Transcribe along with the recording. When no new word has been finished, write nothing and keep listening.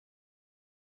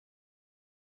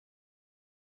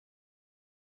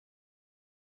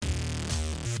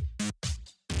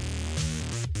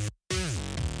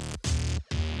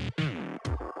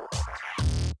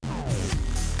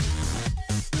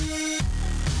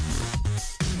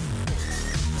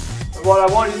what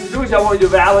I want you to do is I want you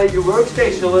to validate your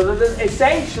workstation a little bit.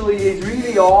 Essentially, it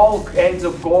really all ends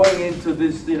up going into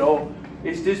this, you know,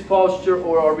 is this posture,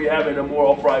 or are we having a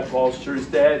more upright posture? Is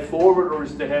the head forward or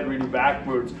is the head really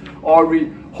backwards? Are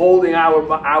we holding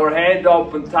our hand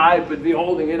up and tight, but we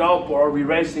holding it up, or are we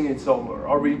resting it somewhere?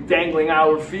 Are we dangling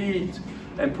our feet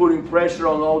and putting pressure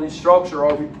on all these structures, or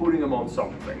are we putting them on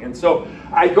something? And so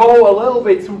I go a little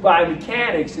bit through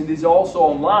biomechanics, and this is also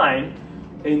online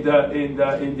in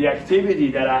the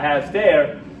activity that I have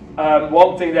there.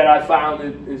 One thing that I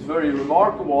found is very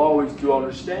remarkable always to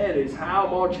understand is how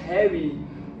much heavier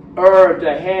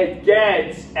the head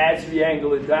gets as we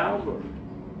angle it downward.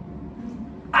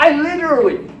 I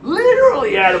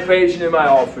literally had a patient in my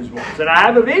office once, and I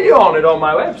have a video on it on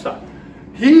my website.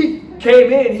 He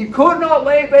came in, he could not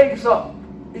lay face up.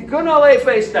 He could not lay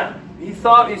face down. He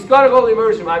thought he's got to go to the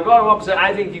emergency room. I got him up and said,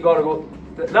 I think you got to go.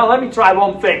 Now let me try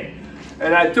one thing.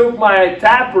 And I took my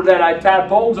tapper that I tap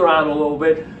bones around a little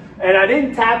bit, and I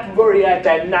didn't tap where he had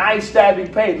that nice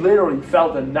stabbing pain. Literally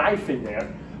felt a knife in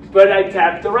there. But I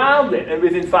tapped around it, and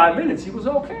within 5 minutes, he was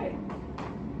okay.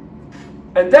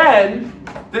 And then,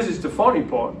 this is the funny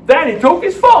part, then he took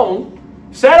his phone,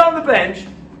 sat on the bench,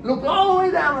 looked all the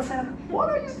way down and said, what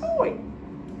are you doing?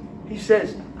 He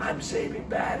says, I'm saving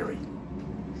battery.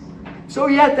 So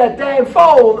he had that damn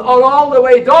phone on all the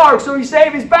way dark, so he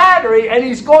saved his battery, and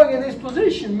he's going in this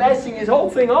position, messing his whole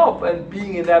thing up, and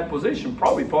being in that position,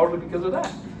 probably partly because of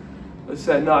that. I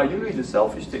said, no, you need a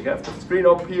selfie stick. I have the screen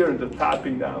up here and the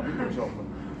tapping down or something.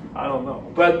 I don't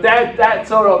know. But that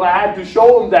sort of, I had to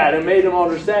show him that and made him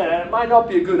understand, and it might not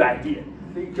be a good idea.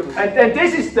 And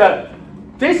this is,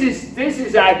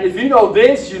 if you know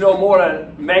this, you know more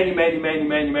than many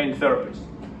therapists.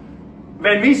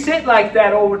 When we sit like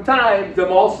that over time, the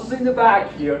muscles in the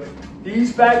back here,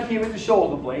 these back here with the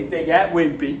shoulder blade, they get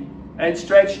wimpy and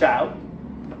stretched out.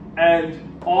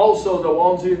 And also the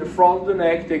ones in the front of the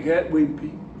neck, they get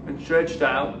wimpy and stretched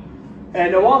out.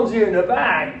 And the ones here in the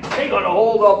back, they're going to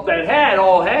hold up that head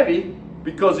all heavy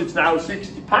because it's now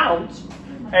 60 pounds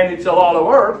and it's a lot of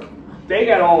work. They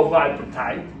get all hyper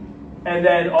tight. And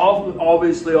then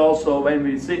obviously also when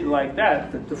we're sitting like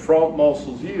that, the front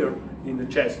muscles here in the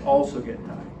chest also get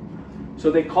tight.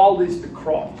 So they call this the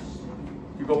cross.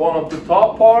 You got one of the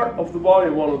top part of the body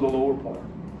and one of the lower part.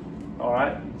 All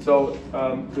right. So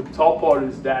the top part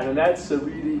is that, and that's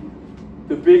really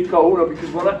the big kahuna, because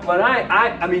when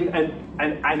I mean,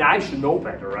 and I should know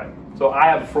better, right? So I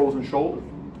have a frozen shoulder.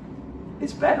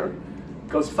 It's better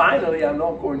because finally I'm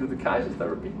not going to the Kaiser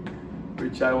therapy,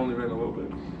 which I only went a little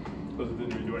bit because it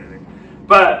didn't really do anything.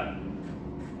 But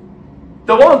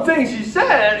the one thing she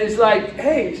said is like,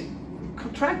 hey,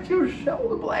 contract your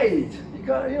shoulder blade. You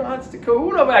got, you know, that's the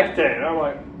kahuna back there. And I'm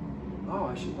like, oh,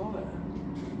 I should know that.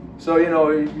 So, you know,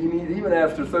 you need, even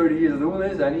after 30 years of doing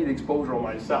this, I need exposure on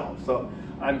myself. So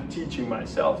I'm teaching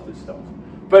myself this stuff.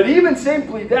 But even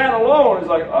simply that alone is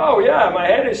like, oh yeah, my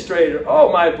head is straighter.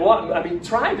 Oh, my blood, I mean,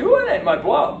 try doing it. My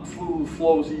blood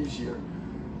flows easier.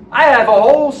 I have a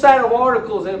whole set of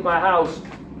articles in my house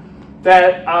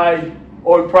that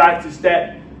or practice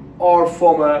that are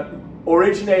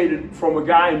originated from a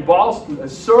guy in Boston, a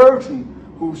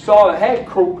surgeon who saw a head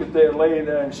crooked there laying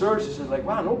there in surgery. He says like,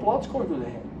 wow, no blood's going to the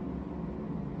head.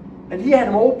 And he had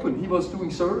him open. He was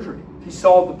doing surgery. He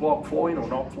saw the blood flowing or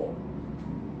not flowing.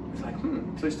 He's like,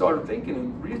 So he started thinking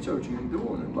and researching and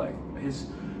doing it. Like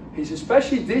his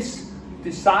especially this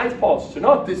side posture,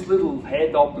 not this little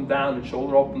head up and down and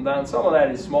shoulder up and down. Some of that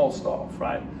is small stuff,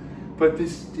 right? But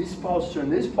this posture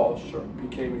and this posture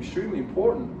became extremely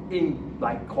important in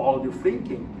like quality of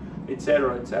thinking,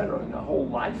 etc., in the whole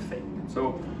life thing.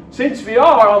 So since we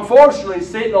are unfortunately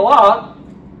sitting a lot,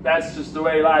 that's just the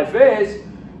way life is.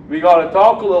 We got to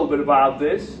talk a little bit about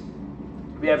this.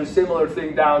 We have a similar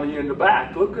thing down here in the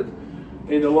back. Look at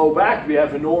in the low back, we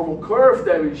have a normal curve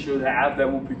that we should have that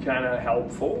would be kind of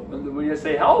helpful. And when you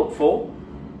say helpful,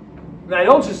 I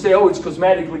don't just say, oh, it's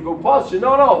cosmetically good posture.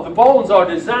 No, the bones are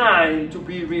designed to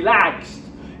be relaxed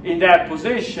in that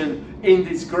position in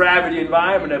this gravity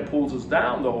environment that pulls us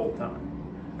down the whole time.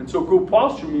 And so good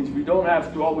posture means we don't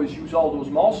have to always use all those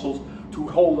muscles to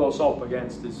hold us up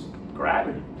against this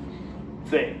gravity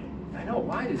thing. I know,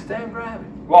 why this damn gravity?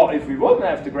 Well, if we wouldn't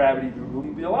have the gravity, we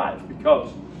wouldn't be alive.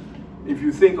 Because if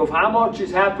you think of how much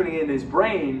is happening in this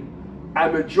brain, a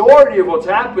majority of what's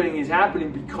happening is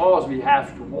happening because we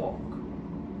have to walk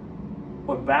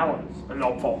or balance and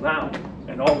not fall down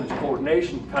and all this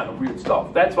coordination kind of weird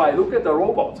stuff. That's why I look at the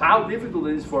robots, how difficult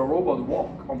it is for a robot to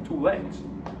walk on 2 legs.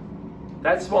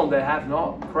 That's one they have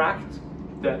not cracked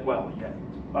that well yet.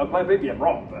 Maybe I'm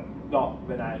wrong, but not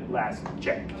when I last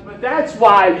checked. But that's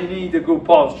why we need a good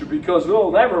posture, because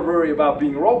we'll never worry about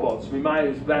being robots. We might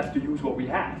as well have to use what we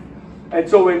have. And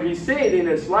so when we sit in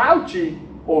a slouchy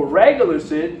or regular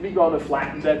sit, we're going to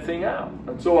flatten that thing out.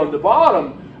 And so on the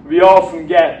bottom, we often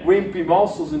get wimpy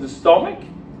muscles in the stomach,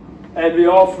 and we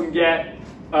often get,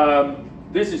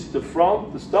 this is the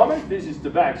front, the stomach, this is the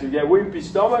back. So you get wimpy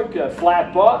stomach,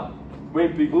 flat butt,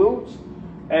 wimpy glutes,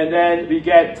 and then we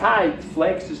get tight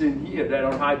flexors in here that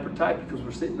are hyper tight because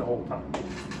we're sitting the whole time.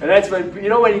 And that's when, you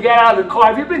know, when you get out of the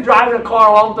car, if you've been driving a car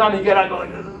a long time, you get out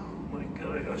going, oh my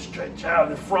God, I gotta stretch out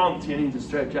the front, you need to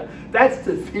stretch out. That's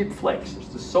the hip flexors,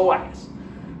 the psoas,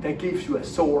 that gives you a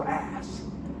sore ass.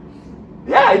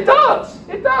 Yeah, it does.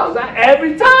 It does.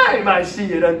 Every time I see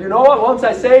it, and you know what? Once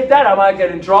I say that, I might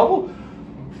get in trouble.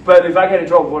 But if I get in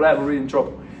trouble, whatever, we're in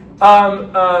trouble.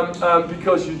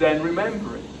 Because you then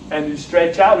remember it, and you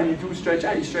stretch out. When you do stretch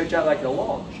out, you stretch out like a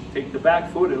lunge. You take the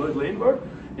back foot a little inward,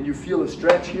 and you feel a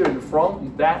stretch here in the front,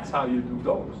 and that's how you do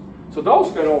those. So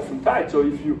those get often tight. So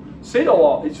if you sit a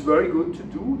lot, it's very good to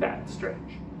do that stretch.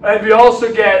 And we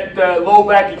also get low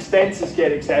back extensors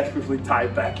get excessively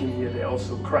tight back in here. They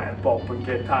also cramp up and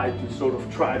get tight to sort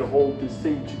of try to hold this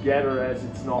thing together as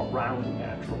it's not rounding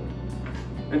naturally.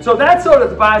 And so that's sort of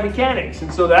the biomechanics.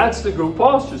 And so that's the good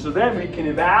posture. So then we can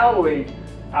evaluate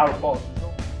our posture.